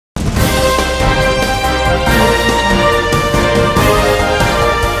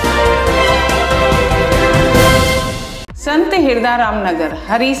संत हिरदाराम नगर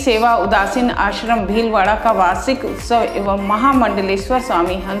हरि सेवा उदासीन आश्रम भीलवाड़ा का वार्षिक उत्सव एवं महामंडलेश्वर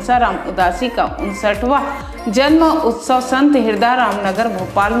स्वामी हंसाराम उदासी का 59वां जन्म उत्सव संत हिरदाराम नगर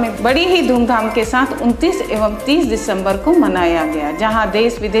भोपाल में बड़ी ही धूमधाम के साथ 29 एवं 30 दिसंबर को मनाया गया, जहां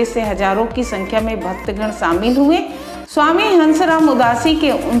देश विदेश से हजारों की संख्या में भक्तगण शामिल हुए। स्वामी हंसराम उदासी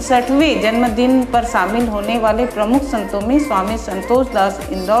के 59वें जन्मदिन पर शामिल होने वाले प्रमुख संतों में स्वामी संतोष दास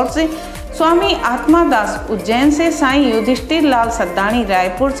इंदौर से, स्वामी आत्मा दास उज्जैन से, साईं युधिष्ठिर लाल सद्दानी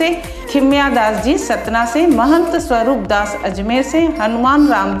रायपुर से, खिम्या दास जी सतना से, महंत स्वरूप दास अजमेर से, हनुमान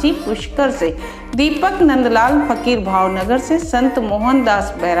राम जी पुष्कर से, दीपक नंदलाल फकीर भावनगर से, संत मोहन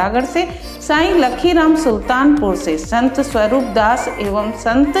दास बैरागढ़ से, साईं लखीराम सुल्तानपुर से, संत स्वरूप दास एवं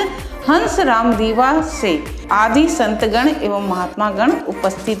संत हंस राम दीवा से आदि संतगण एवं महात्मागण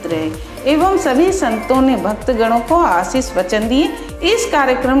उपस्थित रहे एवं सभी संतों ने भक्तगणों को आशीष वचन दिए। इस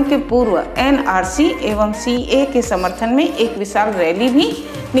कार्यक्रम के पूर्व NRC एवं CA के समर्थन में एक विशाल रैली भी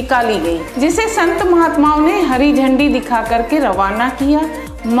निकाली गई, जिसे संत महात्माओं ने हरी झंडी दिखा करके रवाना किया।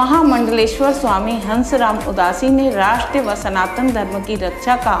 महामंडलेश्वर स्वामी हंसराम उदासी ने राष्ट्र व सनातन धर्म की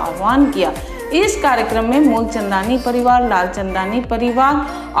रक्षा का आह्वान किया। इस कार्यक्रम में मूलचंदानी परिवार, लालचंदानी परिवार,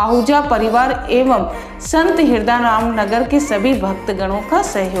 आहूजा परिवार एवं संत हिरदाराम नगर के सभी भक्तगणों का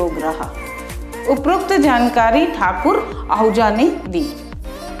सहयोग रहा। उपरोक्त जानकारी ठाकुर आहूजा ने दी।